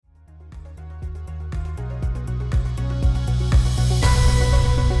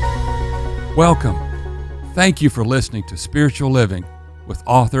Welcome. Thank you for listening to Spiritual Living with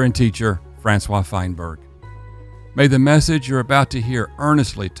author and teacher Francois Feinberg. May the message you're about to hear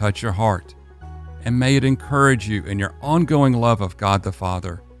earnestly touch your heart, and may it encourage you in your ongoing love of God the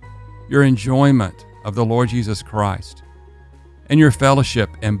Father, your enjoyment of the Lord Jesus Christ, and your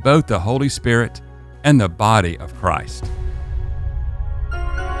fellowship in both the Holy Spirit and the body of Christ.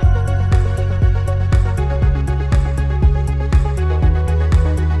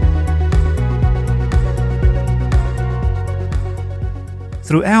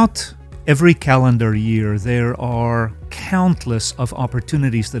 Throughout every calendar year, there are countless of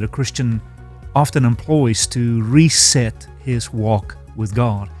opportunities that a Christian often employs to reset his walk with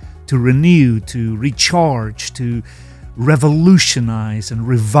God, to renew, to recharge, to revolutionize and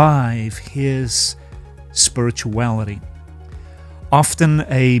revive his spirituality. Often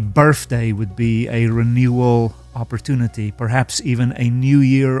a birthday would be a renewal opportunity, perhaps even a new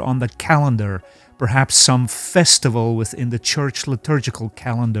year on the calendar, perhaps some festival within the church liturgical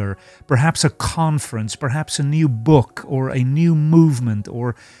calendar, perhaps a conference, perhaps a new book or a new movement,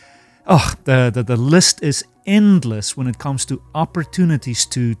 or the list is endless when it comes to opportunities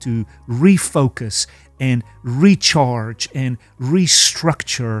to refocus and recharge and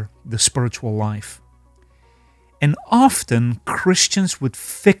restructure the spiritual life. And often Christians would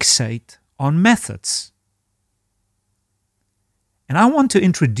fixate on methods. And I want to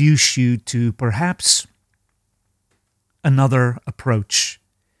introduce you to perhaps another approach.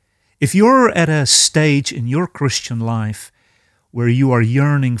 If you're at a stage in your Christian life where you are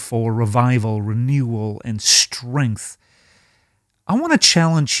yearning for revival, renewal, and strength, I want to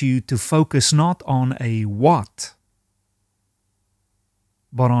challenge you to focus not on a what,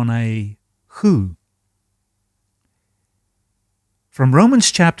 but on a who. From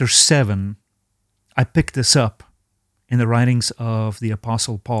Romans chapter 7, I picked this up in the writings of the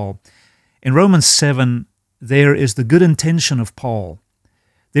Apostle Paul. In Romans 7, there is the good intention of Paul.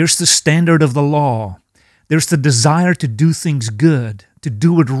 There's the standard of the law. There's the desire to do things good, to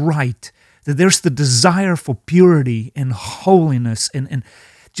do it right. There's the desire for purity and holiness and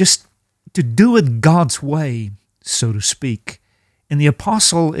just to do it God's way, so to speak. And the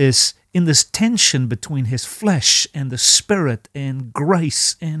apostle is in this tension between his flesh and the spirit and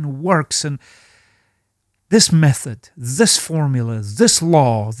grace and works, and this method, this formula, this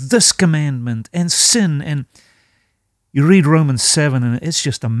law, this commandment, and sin. And you read Romans 7 and it's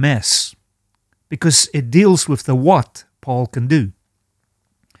just a mess because it deals with the what Paul can do.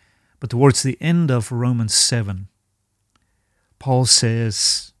 But towards the end of Romans 7, Paul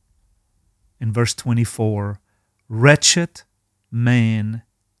says in verse 24, "Wretched man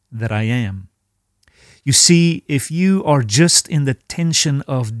that I am." You see, if you are just in the tension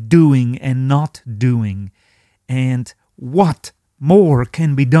of doing and not doing, and what more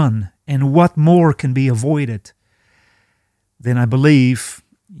can be done and what more can be avoided, then I believe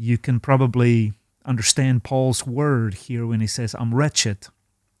you can probably understand Paul's word here when he says, "I'm wretched."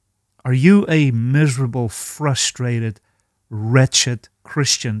 Are you a miserable, frustrated, wretched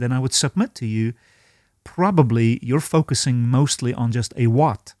Christian? Then I would submit to you, probably you're focusing mostly on just a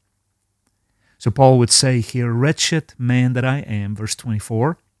what. So Paul would say here, "Wretched man that I am," verse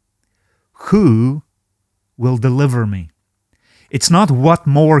 24, "who will deliver me?" It's not what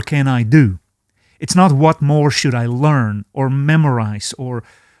more can I do. It's not what more should I learn or memorize or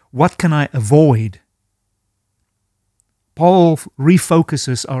what can I avoid. Paul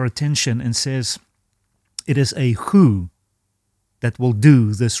refocuses our attention and says, it is a who that will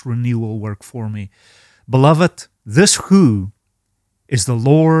do this renewal work for me. Beloved, this who is the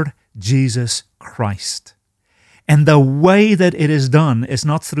Lord Jesus Christ. And the way that it is done is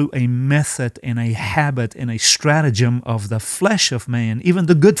not through a method and a habit and a stratagem of the flesh of man, even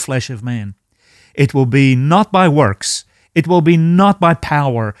the good flesh of man. It will be not by works. It will be not by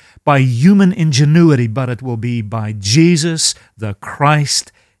power, by human ingenuity, but it will be by Jesus, the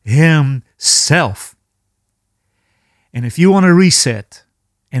Christ Himself. And if you want to reset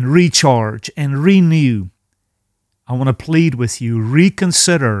and recharge and renew, I want to plead with you,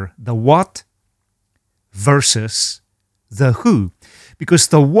 reconsider the what versus the who. Because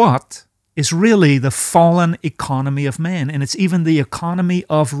the what is really the fallen economy of man, and it's even the economy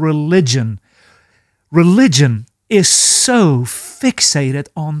of religion. Religion is so fixated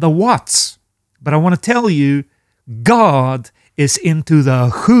on the whats. But I want to tell you, God is into the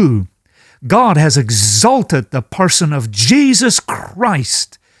who. God has exalted the person of Jesus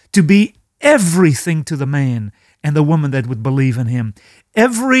Christ to be everything to the man and the woman that would believe in Him.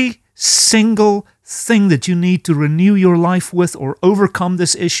 Every single thing that you need to renew your life with or overcome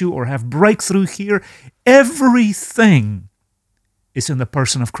this issue or have breakthrough here, everything is in the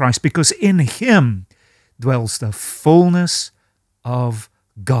person of Christ, because in Him dwells the fullness of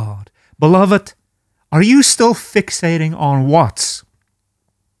God. Beloved, are you still fixating on what's?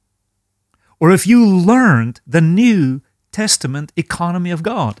 Or have you learned the New Testament economy of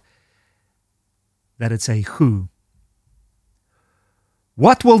God? That it's a who.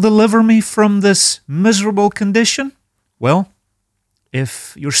 What will deliver me from this miserable condition? Well,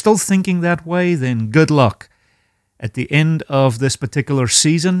 if you're still thinking that way, then good luck. At the end of this particular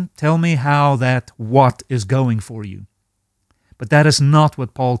season, tell me how that what is going for you. But that is not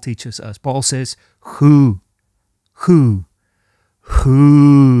what Paul teaches us. Paul says, who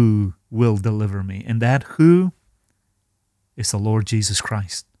will deliver me? And that who is the Lord Jesus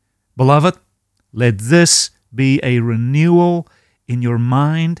Christ. Beloved, let this be a renewal in your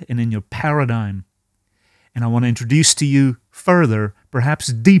mind and in your paradigm. And I want to introduce to you further, perhaps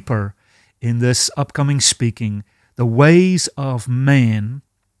deeper, in this upcoming speaking, the ways of man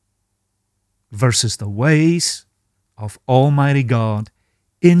versus the ways of Almighty God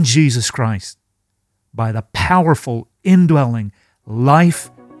in Jesus Christ by the powerful, indwelling,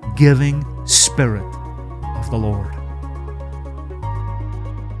 life-giving Spirit of the Lord.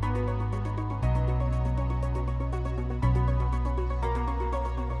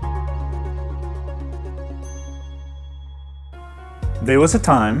 There was a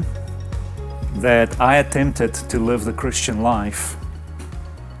time that I attempted to live the Christian life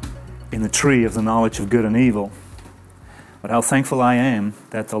in the tree of the knowledge of good and evil. But how thankful I am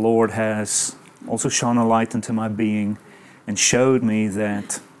that the Lord has also shone a light into my being and showed me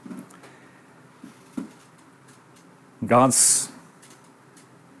that God's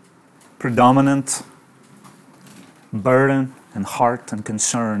predominant burden and heart and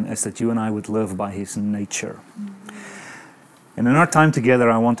concern is that you and I would live by His nature. And in our time together,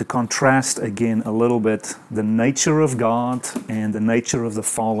 I want to contrast again a little bit the nature of God and the nature of the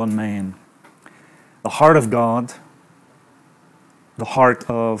fallen man. The heart of God, the heart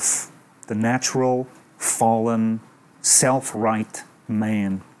of the natural, fallen, self-right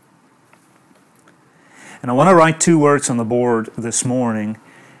man. And I want to write 2 words on the board this morning,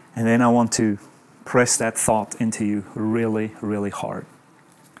 and then I want to press that thought into you really, really hard.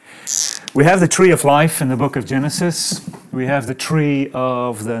 We have the tree of life in the book of Genesis. We have the tree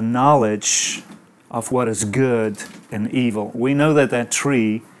of the knowledge of what is good and evil. We know that that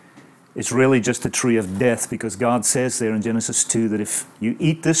tree is really just a tree of death, because God says there in Genesis 2 that if you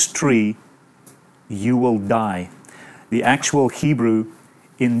eat this tree, you will die. The actual Hebrew,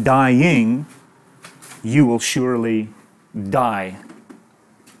 in dying, you will surely die.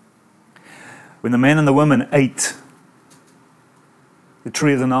 When the man and the woman ate the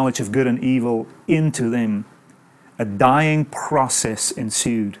tree of the knowledge of good and evil into them, a dying process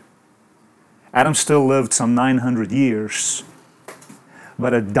ensued. Adam still lived some 900 years,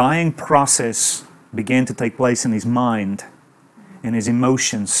 but a dying process began to take place in his mind, in his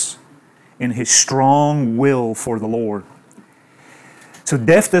emotions, in his strong will for the Lord. So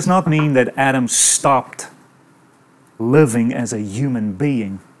death does not mean that Adam stopped living as a human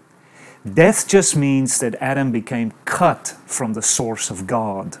being. Death just means that Adam became cut from the source of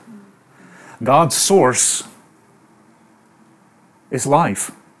God. God's source is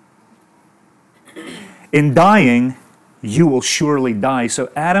life. In dying, you will surely die.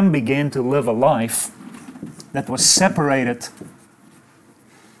 So Adam began to live a life that was separated,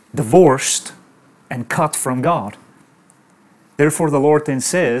 divorced, and cut from God. Therefore the Lord then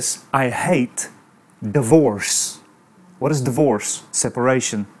says, I hate divorce. What is divorce?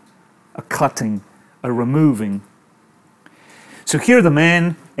 Separation. A cutting, a removing. So here the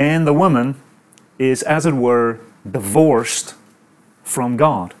man and the woman is, as it were, divorced from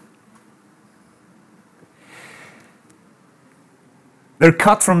God. They're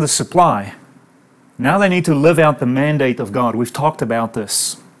cut from the supply. Now they need to live out the mandate of God. We've talked about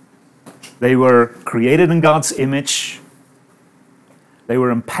this. They were created in God's image. They were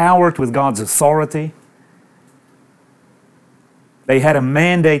empowered with God's authority. They had a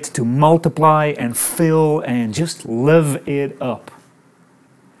mandate to multiply and fill and just live it up.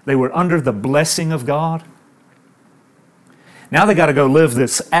 They were under the blessing of God. Now they got to go live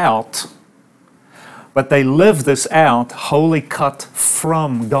this out. But they live this out wholly cut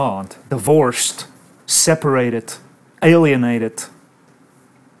from God, divorced, separated, alienated,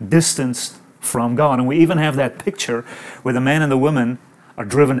 distanced from God. And we even have that picture where the man and the woman are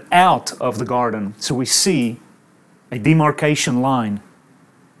driven out of the garden. So we see a demarcation line,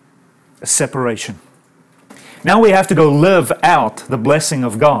 a separation. Now we have to go live out the blessing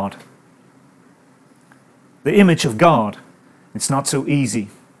of God, the image of God. It's not so easy.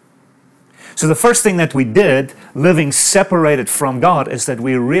 So the first thing that we did, living separated from God, is that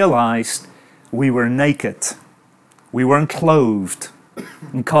we realized we were naked. We weren't clothed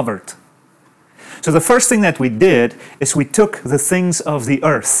and covered. So the first thing that we did is we took the things of the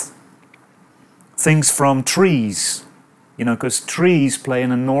earth, things from trees, because trees play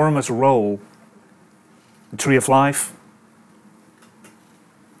an enormous role. The tree of life,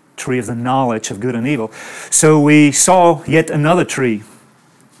 tree of the knowledge of good and evil. So we saw yet another tree,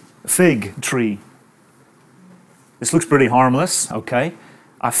 a fig tree. This looks pretty harmless, okay?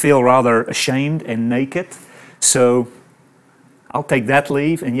 I feel rather ashamed and naked, so I'll take that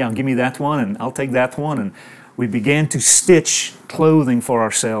leaf, and give me that one, and I'll take that one. And we began to stitch clothing for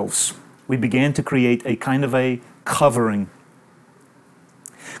ourselves. We began to create a kind of a covering.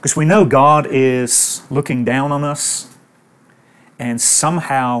 Because we know God is looking down on us, and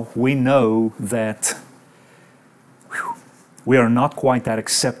somehow we know that we are not quite that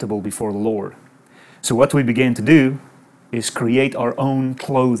acceptable before the Lord. So what we began to do is create our own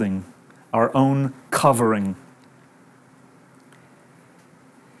clothing, our own covering.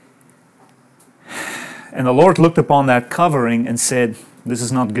 And the Lord looked upon that covering and said, "This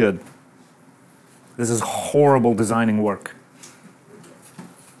is not good. This is horrible designing work."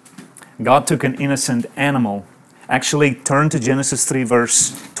 God took an innocent animal. Actually, turn to Genesis 3,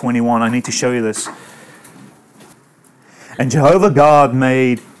 verse 21. I need to show you this. And Jehovah God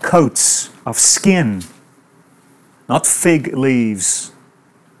made coats of skin, not fig leaves.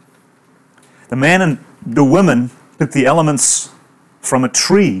 The man and the woman took the elements from a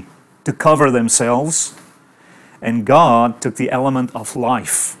tree to cover themselves, and God took the element of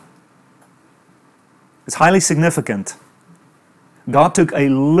life. It's highly significant. God took a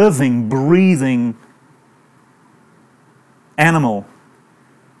living, breathing animal,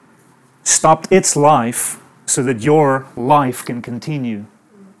 stopped its life so that your life can continue.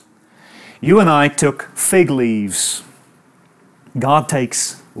 You and I took fig leaves. God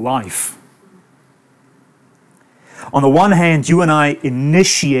takes life. On the one hand, you and I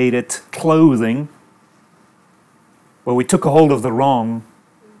initiated clothing. Well, we took a hold of the wrong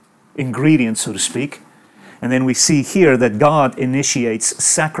ingredient, so to speak. And then we see here that God initiates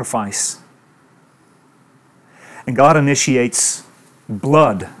sacrifice. And God initiates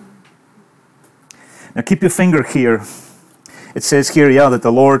blood. Now keep your finger here. It says here, that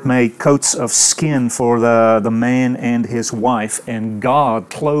the Lord made coats of skin for the man and his wife, and God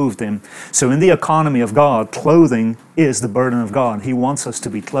clothed them. So in the economy of God, clothing is the burden of God. He wants us to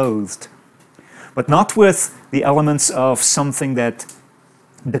be clothed. But not with the elements of something that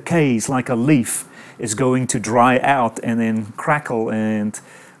decays, like a leaf is going to dry out and then crackle and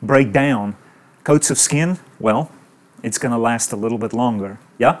break down. Coats of skin, well, it's going to last a little bit longer.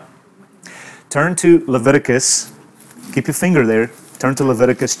 Yeah? Turn to Leviticus. Keep your finger there. Turn to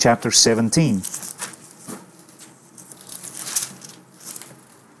Leviticus chapter 17.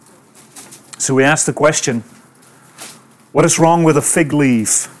 So we ask the question, what is wrong with a fig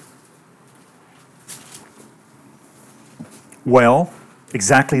leaf? Well,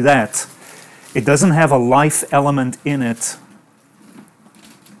 exactly that. It doesn't have a life element in it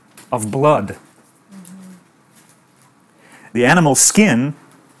of blood. The animal skin,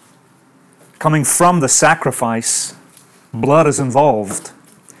 coming from the sacrifice, blood is involved.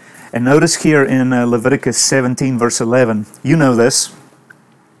 And notice here in Leviticus 17, verse 11, you know this.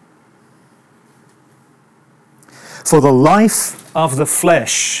 For the life of the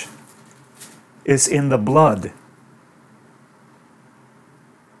flesh is in the blood,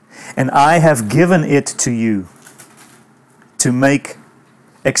 and I have given it to you to make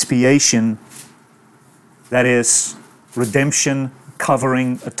expiation, that is, redemption,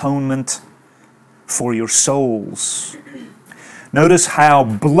 covering, atonement for your souls. Notice how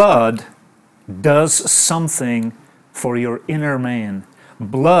blood does something for your inner man.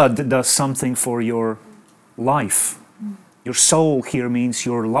 Blood does something for your life. Your soul here means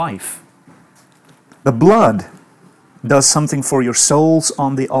your life. The blood does something for your souls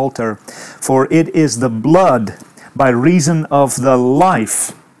on the altar, for it is the blood by reason of the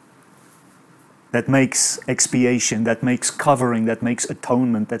life that makes expiation, that makes covering, that makes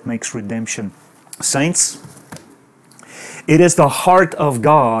atonement, that makes redemption. Saints, it is the heart of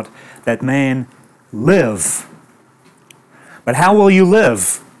God that man live. But how will you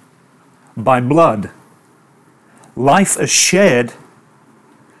live? By blood. Life is shed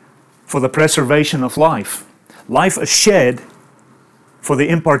for the preservation of life. Life is shed for the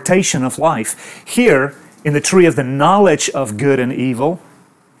impartation of life. Here, in the tree of the knowledge of good and evil,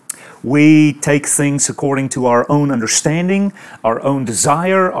 we take things according to our own understanding, our own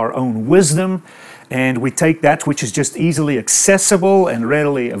desire, our own wisdom, and we take that which is just easily accessible and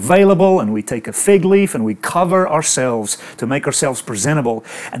readily available, and we take a fig leaf and we cover ourselves to make ourselves presentable.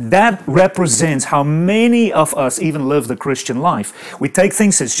 And that represents how many of us even live the Christian life. We take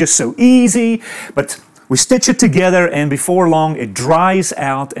things that's just so easy, but we stitch it together, and before long it dries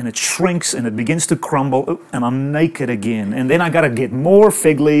out and it shrinks and it begins to crumble, and I'm naked again. And then I got to get more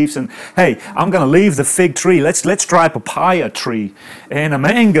fig leaves, and hey, I'm going to leave the fig tree. Let's try a papaya tree and a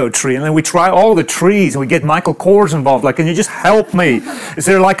mango tree, and then we try all the trees, and we get Michael Kors involved. Like, can you just help me? Is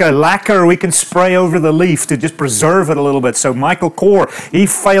there like a lacquer we can spray over the leaf to just preserve it a little bit? So Michael Kors, he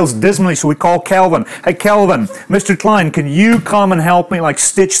fails dismally, so we call Calvin. Hey Calvin, Mr. Klein, can you come and help me like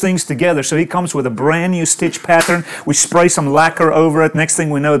stitch things together? So he comes with a brand new stitch pattern. We spray some lacquer over it. Next thing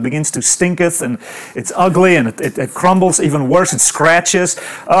we know, it begins to stinketh, and it's ugly, and it crumbles even worse. It scratches.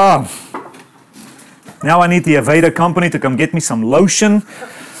 Now I need the Aveda company to come get me some lotion,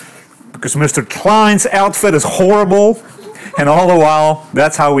 because Mr. Klein's outfit is horrible. And all the while,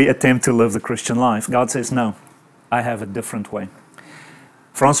 that's how we attempt to live the Christian life. God says, no, I have a different way.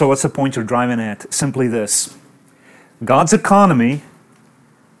 Francois, what's the point you're driving at? Simply this: God's economy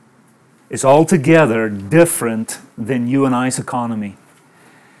is altogether different than you and I's economy.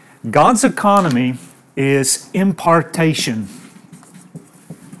 God's economy is impartation.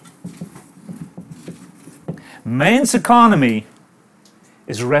 Man's economy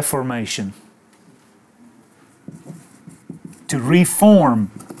is reformation. To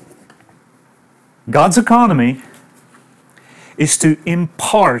reform. God's economy is to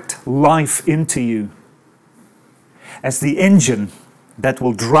impart life into you as the engine that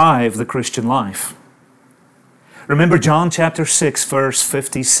will drive the Christian life. Remember John chapter 6, verse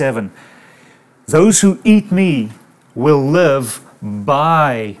 57. Those who eat me will live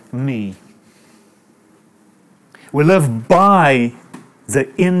by me. We live by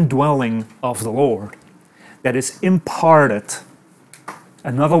the indwelling of the Lord that is imparted.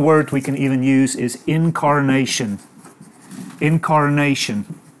 Another word we can even use is incarnation.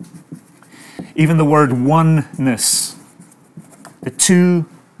 Incarnation. Even the word oneness. The two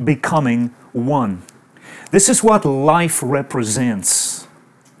becoming one. This is what life represents.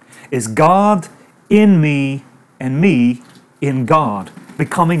 Is God in me and me in God,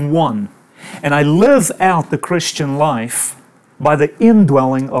 becoming one. And I live out the Christian life by the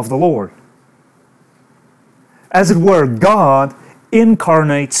indwelling of the Lord. As it were, God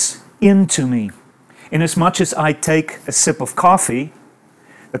incarnates into me. Inasmuch as I take a sip of coffee,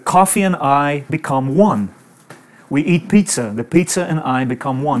 the coffee and I become one. We eat pizza. The pizza and I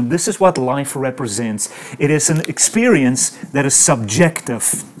become one. This is what life represents. It is an experience that is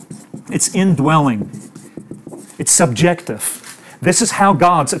subjective. It's indwelling. It's subjective. This is how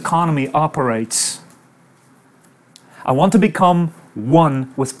God's economy operates. I want to become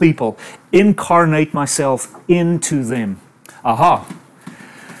one with people. Incarnate myself into them. Aha!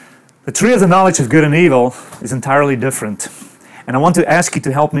 The tree of the knowledge of good and evil is entirely different. And I want to ask you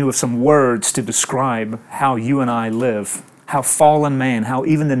to help me with some words to describe how you and I live. How fallen man, how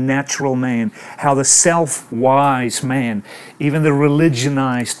even the natural man, how the self-wise man, even the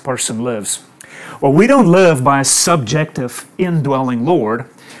religionized person lives. Well, we don't live by a subjective, indwelling Lord.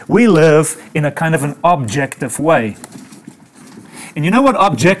 We live in a kind of an objective way. And you know what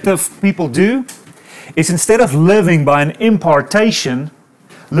objective people do? Is instead of living by an impartation,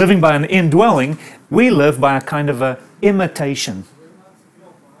 living by an indwelling, we live by a kind of a imitation.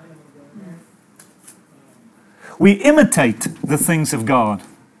 We imitate the things of God.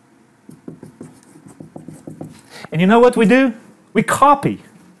 And you know what we do? We copy.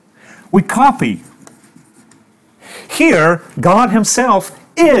 We copy. Here, God Himself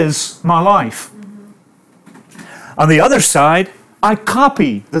is my life. On the other side, I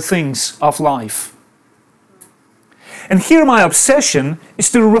copy the things of life. And here my obsession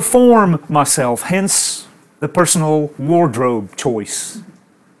is to reform myself, hence the personal wardrobe choice.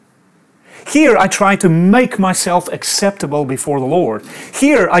 Here I try to make myself acceptable before the Lord.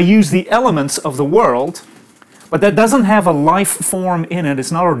 Here I use the elements of the world, but that doesn't have a life form in it.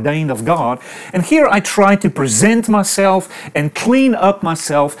 It's not ordained of God. And here I try to present myself and clean up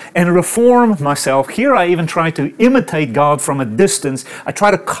myself and reform myself. Here I even try to imitate God from a distance. I try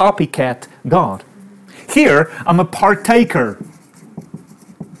to copycat God. Here I'm a partaker.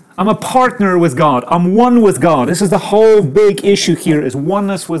 I'm a partner with God. I'm one with God. This is the whole big issue here, is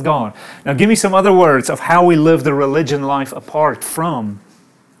oneness with God. Now give me some other words of how we live the religion life apart from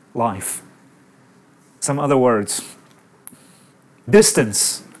life. Some other words.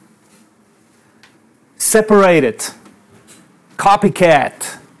 Distance. Separated.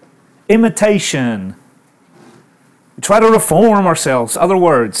 Copycat. Imitation. We try to reform ourselves. Other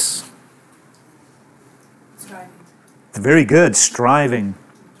words. Very good. Striving.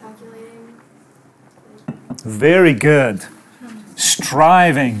 Calculating. Very good.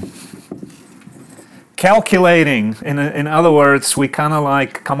 Striving. Calculating. In other words, we kind of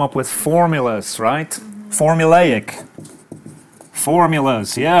like come up with formulas, right? Formulaic.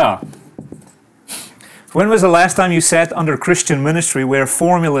 Formulas, yeah. When was the last time you sat under Christian ministry where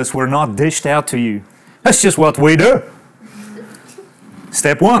formulas were not dished out to you? That's just what we do.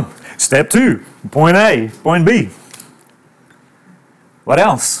 Step 1, step 2, point A, point B. What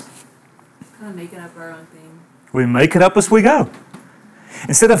else? Kind of making up our own thing. We make it up as we go.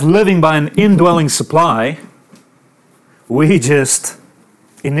 Instead of living by an indwelling supply, we just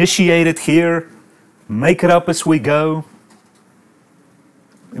initiate it here, make it up as we go.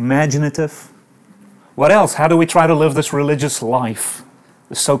 Imaginative. What else? How do we try to live this religious life,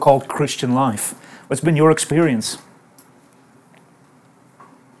 the so-called Christian life? What's been your experience?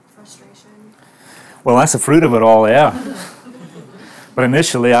 Frustration. Well, that's the fruit of it all, yeah. But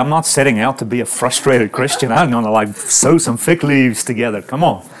initially, I'm not setting out to be a frustrated Christian. I'm going to like sew some fig leaves together. Come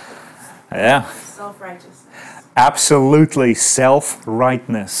on. Yeah. Self-righteousness. Absolutely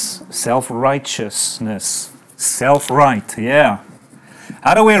self-rightness. Self-righteousness. Self-right, yeah.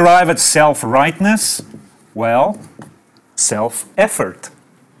 How do we arrive at self-rightness? Well, self-effort,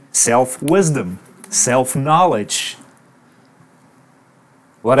 self-wisdom, self-knowledge.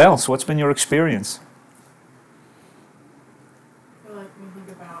 What else? What's been your experience? I feel like when you think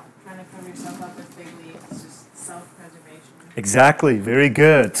about trying to cover yourself up with fig leaves, it's just self-preservation. Exactly, very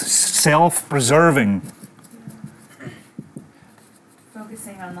good. Self-preserving.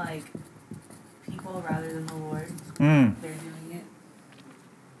 Focusing on like people rather than the Lord. Mm. They're doing it.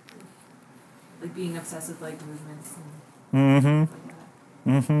 Like being obsessed with like movements and Mm-hmm. stuff like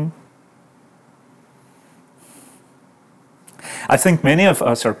that. Mm-hmm. I think many of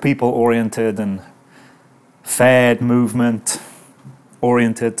us are people-oriented and fad movement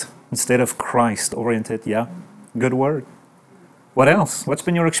oriented instead of Christ-oriented. Yeah, good word. What else? What's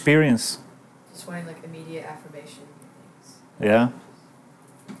been your experience? Just wanting like immediate affirmation things. Yeah,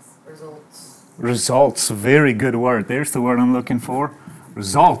 Results. results. Very good word. There's the word I'm looking for.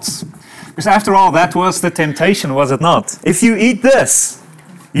 Results. Because after all, that was the temptation, was it not? If you eat this,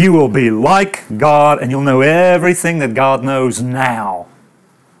 you will be like God and you'll know everything that God knows now.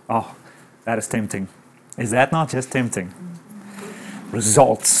 Oh, that is tempting. Is that not just tempting?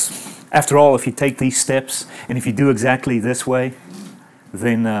 Results. After all, if you take these steps and if you do exactly this way,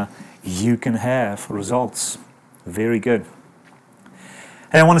 then you can have results. Very good.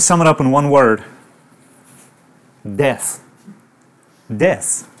 Hey, I want to sum it up in one word. Death.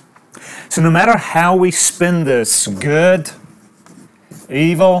 Death. So no matter how we spin this, good,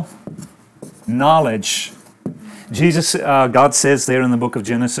 evil, knowledge, God says there in the book of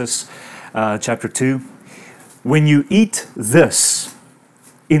Genesis, chapter 2, when you eat this,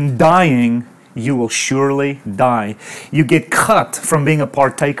 in dying, you will surely die. You get cut from being a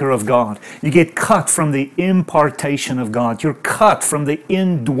partaker of God. You get cut from the impartation of God. You're cut from the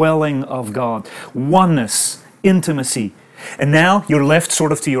indwelling of God. Oneness, intimacy. And now you're left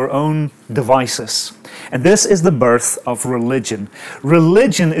sort of to your own devices. And this is the birth of religion.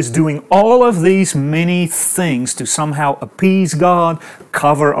 Religion is doing all of these many things to somehow appease God,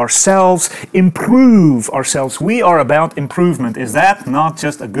 cover ourselves, improve ourselves. We are about improvement. Is that not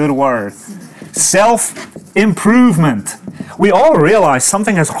just a good word? Self-improvement. We all realize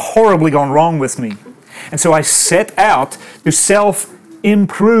something has horribly gone wrong with me. And so I set out to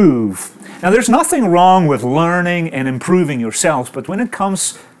self-improve. Now, there's nothing wrong with learning and improving yourselves, but when it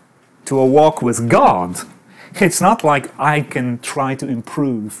comes to a walk with God, it's not like I can try to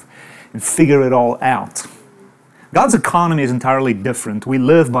improve and figure it all out. God's economy is entirely different. We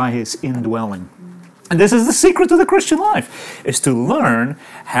live by His indwelling. And this is the secret to the Christian life, is to learn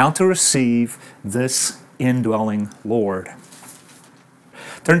how to receive this indwelling Lord.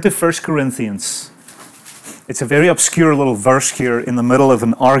 Turn to 1 Corinthians. It's a very obscure little verse here in the middle of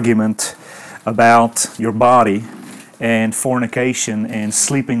an argument about your body and fornication and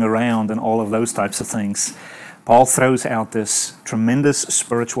sleeping around and all of those types of things. Paul throws out this tremendous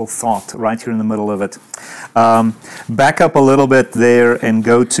spiritual thought right here in the middle of it. Back up a little bit there and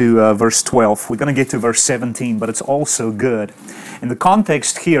go to verse 12. We're going to get to verse 17, but it's also good. And the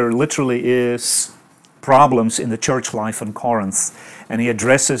context here literally is problems in the church life in Corinth. And he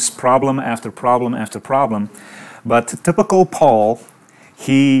addresses problem after problem after problem. But typical Paul,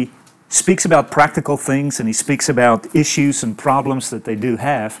 he speaks about practical things and he speaks about issues and problems that they do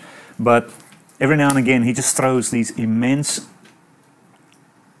have, but every now and again he just throws these immense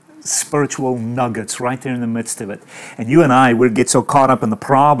spiritual nuggets right there in the midst of it. And you and I, we get so caught up in the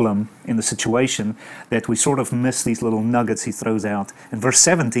problem, in the situation, that we sort of miss these little nuggets he throws out. And verse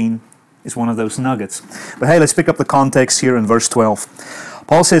 17 is one of those nuggets. But hey, let's pick up the context here in verse 12.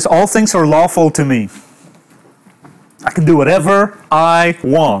 Paul says, all things are lawful to me. I can do whatever I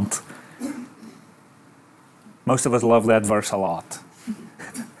want. Most of us love that verse a lot.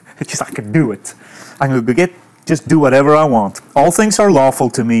 It's just, I can do it. I can just do whatever I want. All things are lawful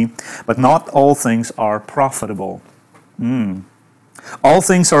to me, but not all things are profitable. All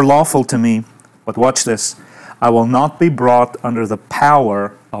things are lawful to me, but watch this. I will not be brought under the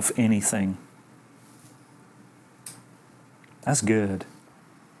power of anything. That's good.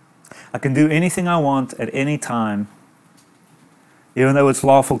 I can do anything I want at any time. Even though it's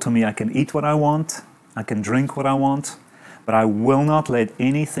lawful to me, I can eat what I want, I can drink what I want, but I will not let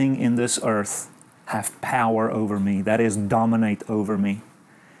anything in this earth have power over me. That is, dominate over me.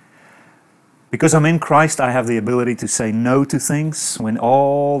 Because I'm in Christ, I have the ability to say no to things when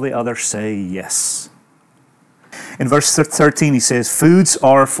all the others say yes. In verse 13 he says, foods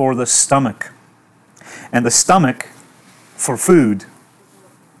are for the stomach, and the stomach for food.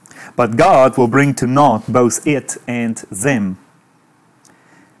 But God will bring to naught both it and them.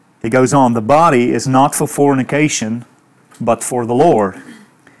 He goes on, the body is not for fornication, but for the Lord,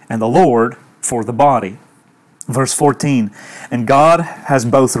 and the Lord for the body. Verse 14, and God has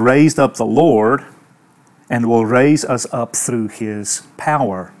both raised up the Lord and will raise us up through His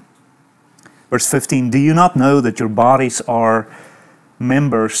power. Verse 15, do you not know that your bodies are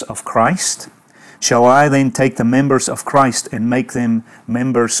members of Christ? Shall I then take the members of Christ and make them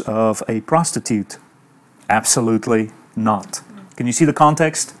members of a prostitute? Absolutely not. Can you see the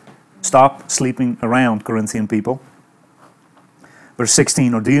context? Stop sleeping around, Corinthian people. Verse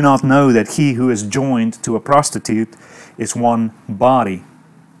 16, or do you not know that he who is joined to a prostitute is one body?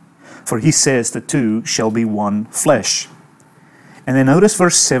 For he says the two shall be one flesh. And then notice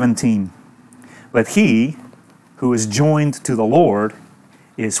verse 17. But he who is joined to the Lord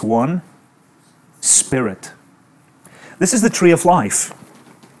is one spirit. This is the tree of life.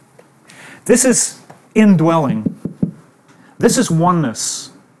 This is indwelling. This is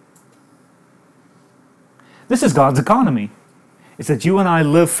oneness. This is God's economy. It's that you and I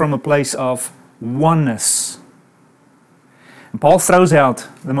live from a place of oneness. And Paul throws out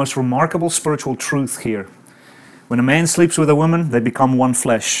the most remarkable spiritual truth here. When a man sleeps with a woman, they become one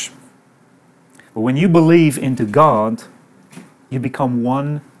flesh. But when you believe into God, you become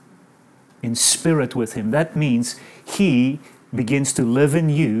one in spirit with Him. That means He begins to live in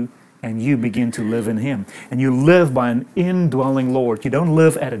you and you begin to live in Him. And you live by an indwelling Lord. You don't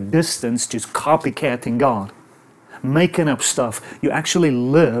live at a distance just copycatting God, making up stuff. You actually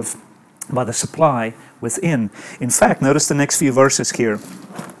live by the supply within. In fact, notice the next few verses here.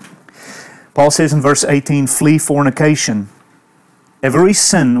 Paul says in verse 18, flee fornication. Every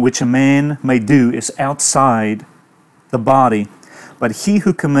sin which a man may do is outside the body, but he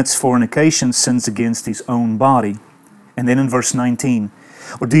who commits fornication sins against his own body. And then in verse 19,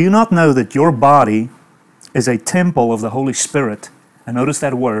 or do you not know that your body is a temple of the Holy Spirit? And notice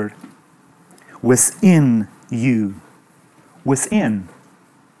that word, within you, within,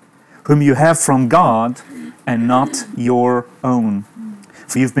 whom you have from God and not your own.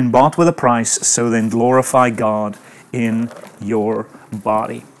 For you've been bought with a price, so then glorify God in your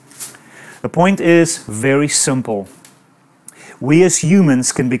body. The point is very simple. We as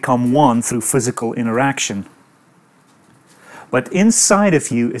humans can become one through physical interaction. But inside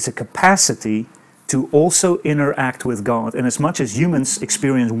of you is a capacity to also interact with God. And as much as humans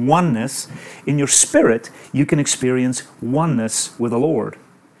experience oneness, in your spirit, you can experience oneness with the Lord.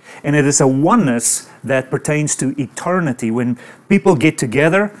 And it is a oneness that pertains to eternity. When people get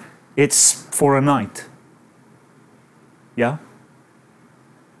together, it's for a night. Yeah?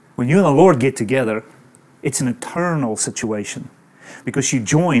 When you and the Lord get together, it's an eternal situation. Because you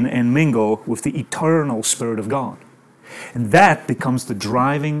join and mingle with the eternal Spirit of God. And that becomes the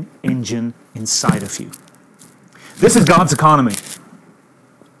driving engine inside of you. This is God's economy.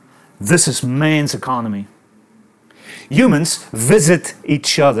 This is man's economy. Humans visit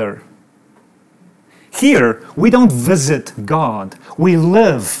each other. Here, we don't visit God. We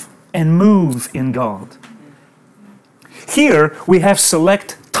live and move in God. Here, we have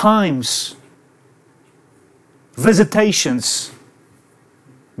select times, visitations,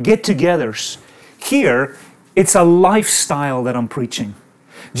 get-togethers. Here, it's a lifestyle that I'm preaching.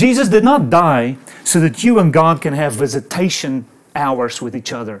 Jesus did not die so that you and God can have visitation hours with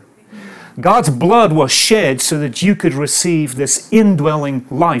each other. God's blood was shed so that you could receive this indwelling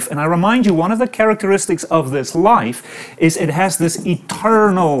life. And I remind you, one of the characteristics of this life is it has this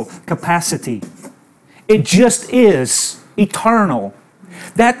eternal capacity. It just is eternal.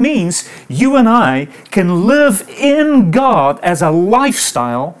 That means you and I can live in God as a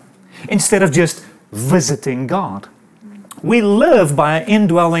lifestyle instead of just visiting God. We live by an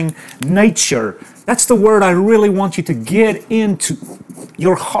indwelling nature. That's the word I really want you to get into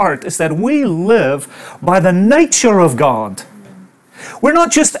your heart, is that we live by the nature of God. We're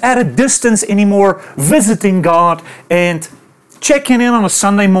not just at a distance anymore visiting God and checking in on a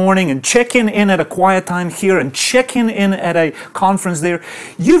Sunday morning and checking in at a quiet time here and checking in at a conference there.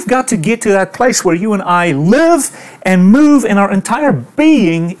 You've got to get to that place where you and I live and move, and our entire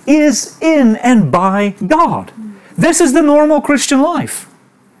being is in and by God. This is the normal Christian life.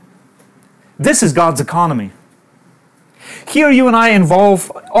 This is God's economy. Here you and I involve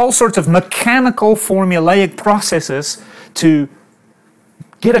all sorts of mechanical, formulaic processes to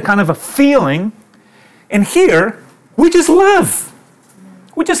get a kind of a feeling. And here, we just live.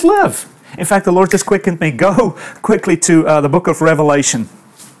 We just live. In fact, the Lord just quickened me. Go quickly to the book of Revelation.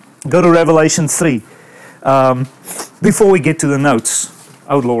 Go to Revelation 3. Before we get to the notes.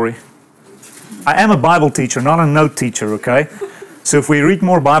 Oh, Lori. I am a Bible teacher, not a note teacher, okay? So if we read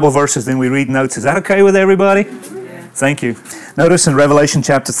more Bible verses than we read notes, is that okay with everybody? Yeah. Thank you. Notice in Revelation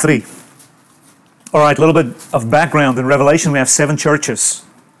chapter 3. All right, a little bit of background. In Revelation, we have 7 churches.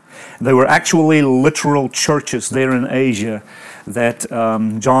 They were actually literal churches there in Asia that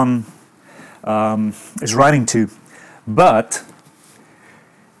John is writing to. But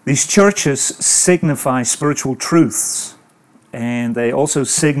these churches signify spiritual truths, and they also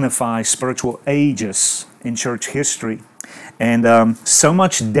signify spiritual ages in church history. And so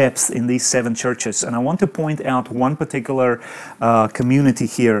much depth in these 7 churches. And I want to point out one particular community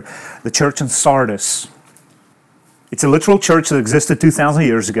here, the church in Sardis. It's a literal church that existed 2,000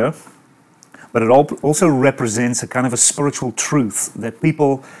 years ago, but it also represents a kind of a spiritual truth that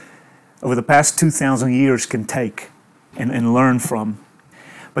people over the past 2,000 years can take and learn from.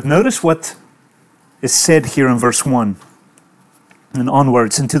 But notice what is said here in verse 1 and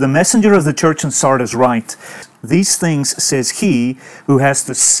onwards. And to the messenger of the church in Sardis write, these things says he who has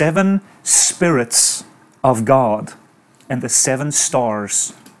the 7 spirits of God and the 7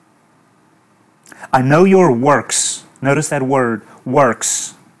 stars. I know your works. Notice that word,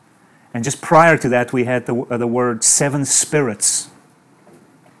 works. And just prior to that, we had the word 7 spirits.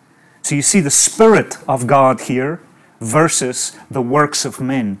 So you see the Spirit of God here versus the works of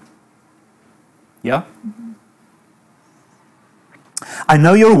men. Yeah? Mm-hmm. I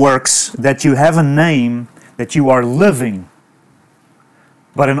know your works, that you have a name, that you are living.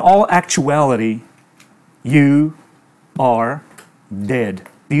 But in all actuality, you are dead.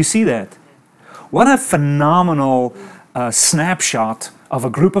 Do you see that? What a phenomenal snapshot of a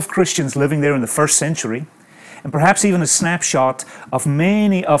group of Christians living there in the first century, and perhaps even a snapshot of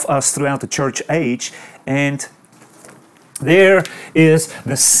many of us throughout the church age. And there is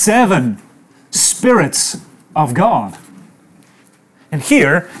the 7 spirits of God. And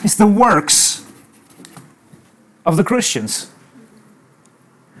here is the works of the Christians.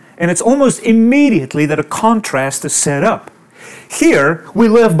 And it's almost immediately that a contrast is set up. Here we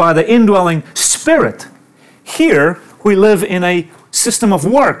live by the indwelling Spirit. Here we live in a system of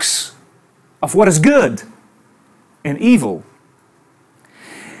works, of what is good and evil.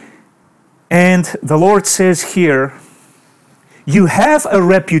 And the Lord says here, you have a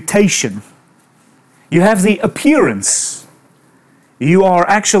reputation. You have the appearance. You are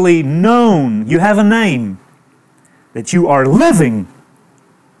actually known. You have a name. That you are living.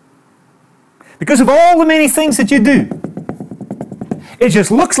 Because of all the many things that you do. It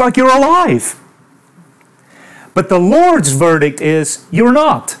just looks like you're alive. But the Lord's verdict is, you're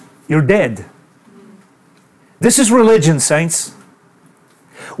not. You're dead. This is religion, saints,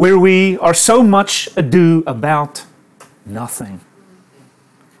 where we are so much ado about nothing.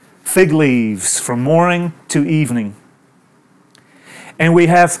 Fig leaves from morning to evening. And we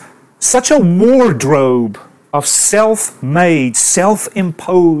have such a wardrobe of self-made,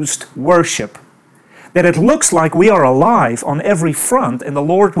 self-imposed worship that it looks like we are alive on every front, and the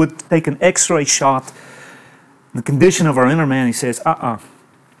Lord would take an X-ray shot. The condition of our inner man, He says, I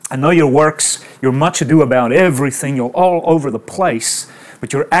know your works, you're much ado about everything, you're all over the place,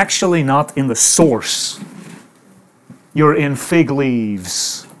 but you're actually not in the source. You're in fig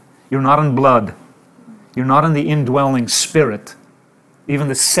leaves. You're not in blood. You're not in the indwelling Spirit, even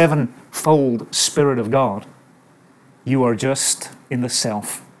the 7-fold Spirit of God. You are just in the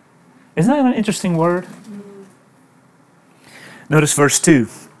self. Isn't that an interesting word? Notice verse 2.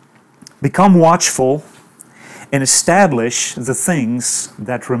 Become watchful and establish the things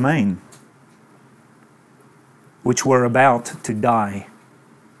that remain, which were about to die.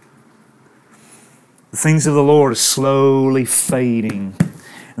 The things of the Lord are slowly fading,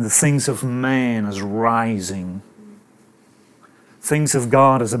 and the things of man is rising. Things of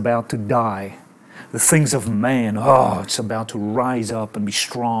God is about to die. The things of man, it's about to rise up and be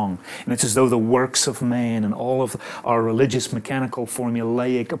strong. And it's as though the works of man and all of our religious, mechanical,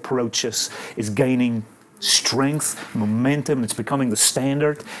 formulaic approaches is gaining strength, momentum, and it's becoming the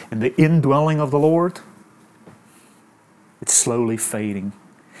standard. And the indwelling of the Lord, it's slowly fading.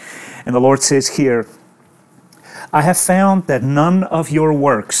 And the Lord says here, I have found that none of your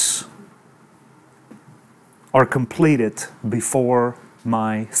works are completed before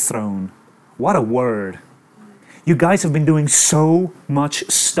my throne. What a word. You guys have been doing so much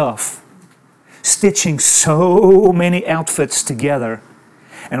stuff, stitching so many outfits together,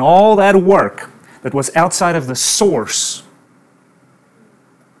 and all that work that was outside of the source,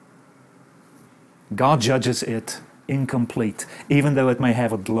 God judges it incomplete, even though it may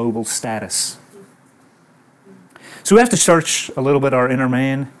have a global status. So we have to search a little bit our inner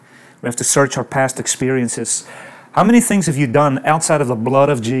man. We have to search our past experiences. How many things have you done outside of the blood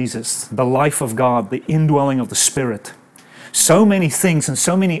of Jesus, the life of God, the indwelling of the Spirit? So many things and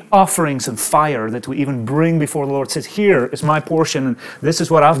so many offerings and fire that we even bring before the Lord. Says, here is my portion and this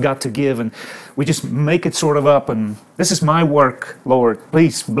is what I've got to give. And we just make it sort of up and this is my work, Lord.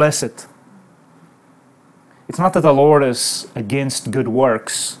 Please bless it. It's not that the Lord is against good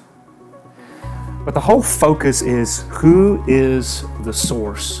works, but the whole focus is who is the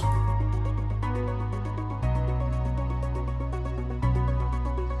source.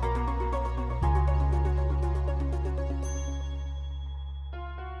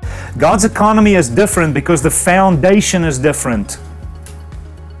 God's economy is different because the foundation is different.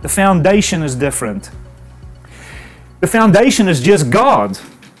 The foundation is different. The foundation is just God.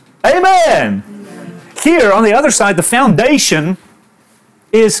 Amen! Here, on the other side, the foundation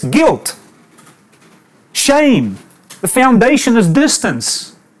is guilt, shame. The foundation is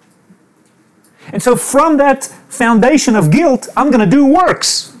distance. And so from that foundation of guilt, I'm going to do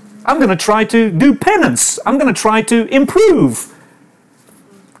works. I'm going to try to do penance. I'm going to try to improve.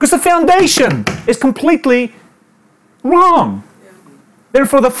 Because the foundation is completely wrong.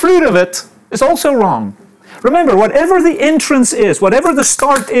 Therefore, the fruit of it is also wrong. Remember, whatever the entrance is, whatever the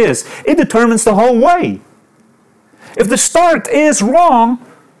start is, it determines the whole way. If the start is wrong,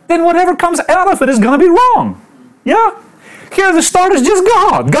 then whatever comes out of it is going to be wrong. Yeah? Here the start is just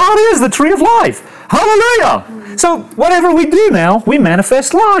God. God is the tree of life. Hallelujah! So whatever we do now, we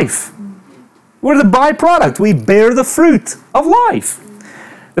manifest life. We're the byproduct. We bear the fruit of life.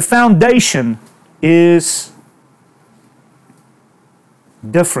 The foundation is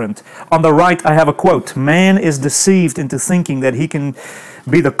different. On the right, I have a quote. Man is deceived into thinking that he can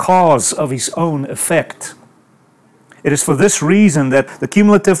be the cause of his own effect. It is for this reason that the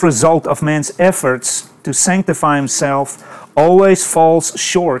cumulative result of man's efforts to sanctify himself always falls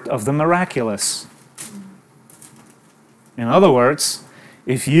short of the miraculous. In other words,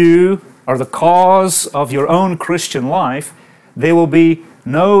 if you are the cause of your own Christian life, there will be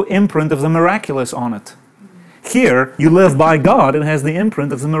no imprint of the miraculous on it. Here, you live by God, it has the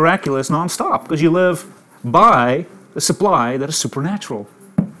imprint of the miraculous non-stop, because you live by the supply that is supernatural.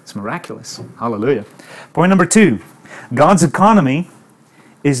 It's miraculous. Hallelujah. Point number 2. God's economy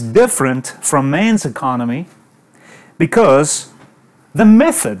is different from man's economy because the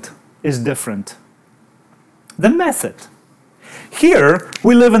method is different. The method. Here,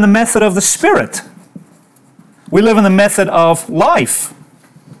 we live in the method of the Spirit. We live in the method of life.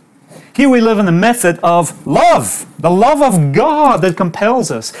 Here we live in the method of love, the love of God that compels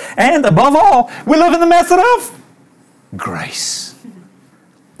us. And above all, we live in the method of grace.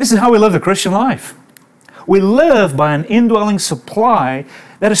 This is how we live the Christian life. We live by an indwelling supply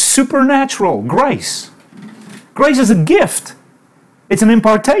that is supernatural, grace. Grace is a gift. It's an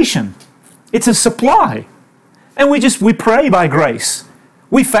impartation. It's a supply. And we pray by grace.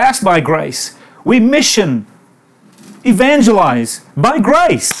 We fast by grace. We mission, evangelize by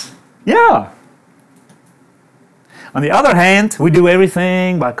grace. Yeah. On the other hand, we do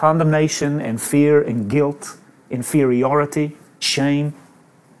everything by condemnation and fear and guilt, inferiority, shame.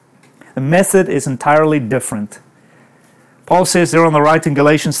 The method is entirely different. Paul says there on the right in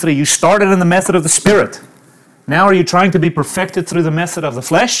Galatians 3, you started in the method of the Spirit. Now are you trying to be perfected through the method of the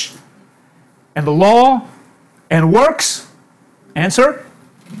flesh and the law and works? Answer,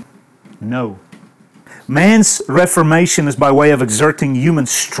 no. Man's reformation is by way of exerting human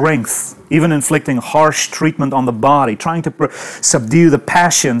strength, even inflicting harsh treatment on the body, trying to subdue the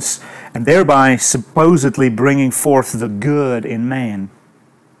passions, and thereby supposedly bringing forth the good in man.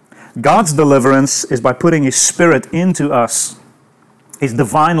 God's deliverance is by putting His Spirit into us, His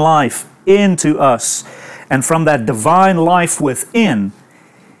divine life into us, and from that divine life within,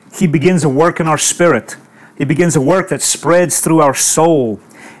 He begins a work in our spirit. He begins a work that spreads through our soul,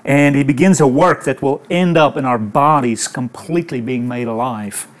 and He begins a work that will end up in our bodies completely being made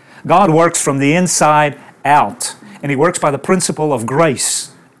alive. God works from the inside out, and He works by the principle of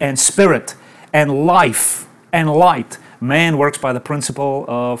grace and spirit and life and light. Man works by the principle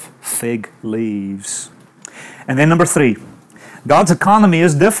of fig leaves. And then number 3, God's economy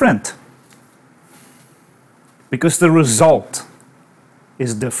is different because the result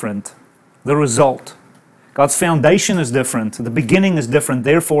is different. The result. God's foundation is different. The beginning is different.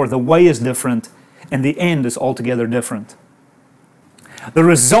 Therefore, the way is different. And the end is altogether different. The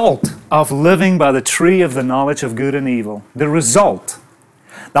result of living by the tree of the knowledge of good and evil. The result.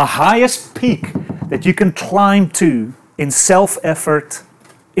 The highest peak that you can climb to in self-effort,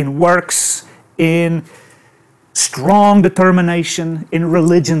 in works, in strong determination, in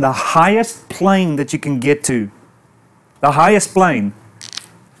religion. The highest plane that you can get to. The highest plane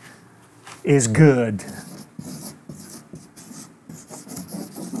is good.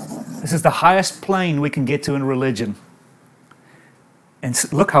 This is the highest plane we can get to in religion. And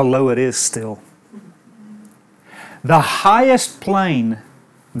look how low it is still. The highest plane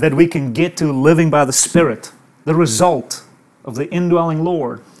that we can get to living by the Spirit, the result of the indwelling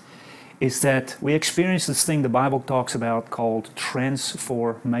Lord, is that we experience this thing the Bible talks about called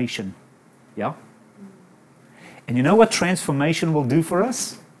transformation. Yeah? And you know what transformation will do for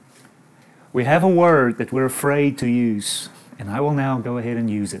us? We have a word that we're afraid to use, and I will now go ahead and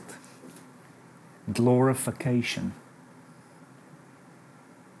use it. Glorification.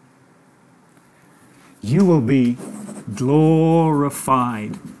 You will be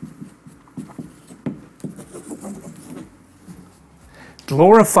glorified.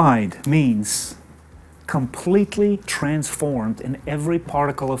 Glorified means completely transformed in every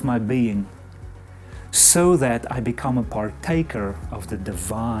particle of my being, so that I become a partaker of the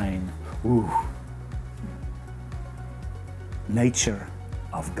divine nature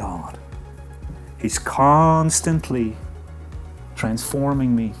of God. He's constantly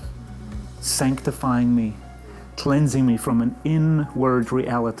transforming me, sanctifying me, cleansing me from an inward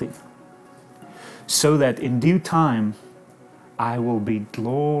reality, so that in due time I will be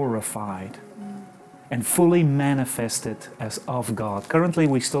glorified and fully manifested as of God. Currently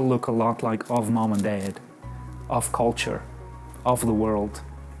we still look a lot like of mom and dad, of culture, of the world.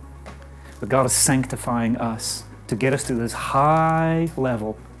 But God is sanctifying us to get us to this high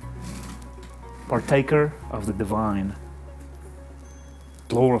level, partaker of the divine,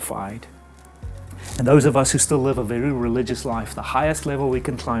 glorified. And those of us who still live a very religious life, the highest level we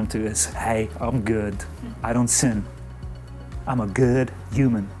can climb to is, hey, I'm good. I don't sin. I'm a good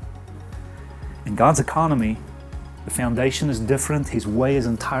human. In God's economy, the foundation is different. His way is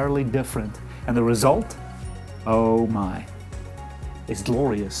entirely different. And the result, oh my, it's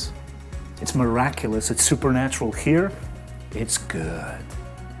glorious. It's miraculous. It's supernatural. Here, it's good.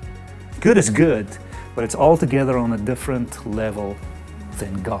 Good is good, but it's altogether on a different level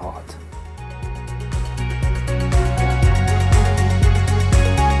than God.